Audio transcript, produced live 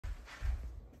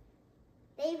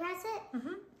you press it?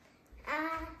 Mm-hmm.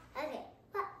 Okay.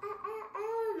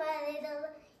 My little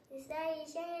starry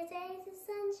shine says the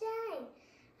sunshine.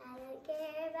 I don't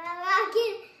care about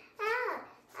rocking out.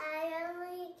 I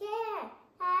only care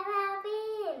about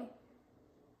being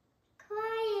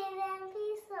quiet and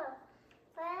peaceful.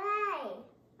 But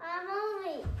I'm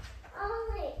only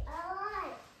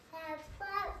alive. That's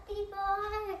what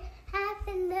people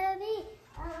happen to be.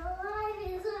 Alive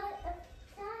is what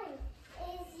time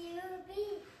is you be.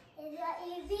 Is what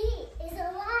you be. Is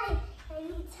alive.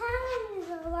 Any time is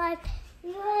alive.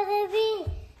 You wanna be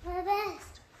the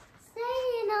best.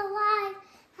 Staying alive.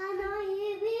 I know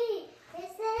you be. It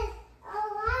says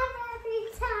alive every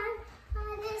time. I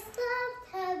just love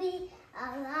to be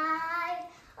alive.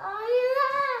 All you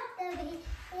have to be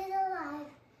is alive.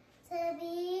 To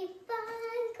be fun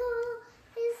and cool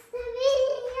is to be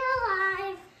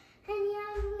alive. And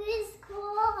young is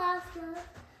cool also.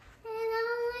 And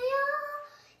only all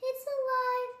it's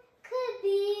alive could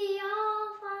be all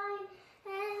fine.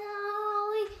 And all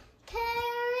we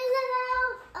care is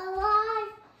about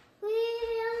alive. We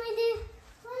only do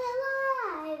what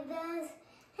alive does.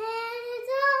 And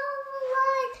it's all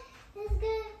alive is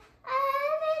good.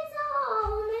 And it's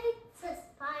all makes us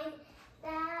fine.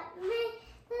 That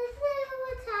makes us live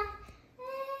with time.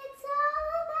 It's all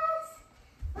of us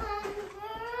when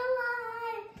we're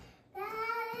alive.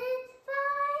 That it's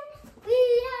fine. We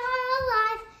are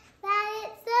alive. That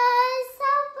it's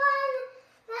so fun.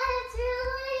 That it's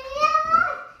really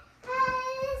alive. That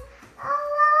it's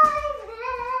alive.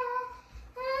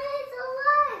 That it's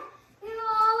alive. You're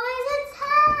always a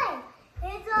time.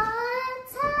 It's all the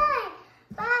time.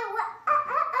 But when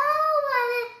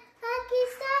it lucky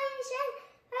sunshine,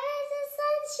 where's the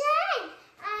sunshine?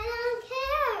 I don't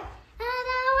care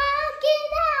about rocking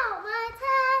out my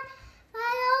time.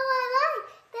 But all I like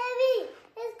to be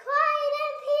is quiet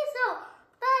and peaceful.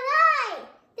 But I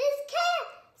just can't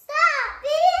stop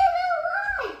being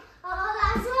alive. Oh,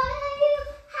 that's what you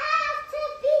have to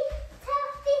be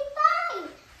fine.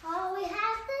 All we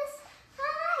have to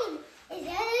find is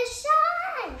in the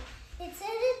shine. It's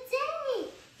in the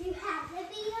day. You have to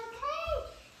be okay.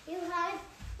 You have to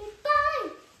be fine.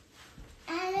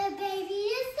 And a baby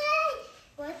is saying,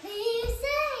 what do you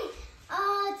say?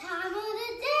 All time of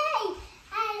the day.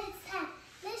 And it's time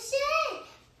to shine.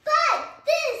 But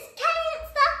this can't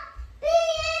stop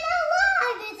being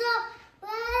alive. It's all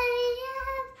what you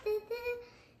have to do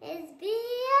is be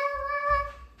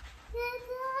alive. It's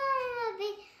all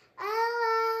be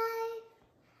alive.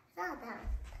 It's all done.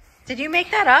 Did you make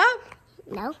that up?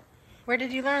 No. Where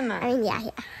did you learn that? I mean, yeah.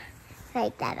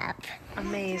 Write that up.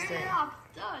 Amazing.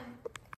 Done.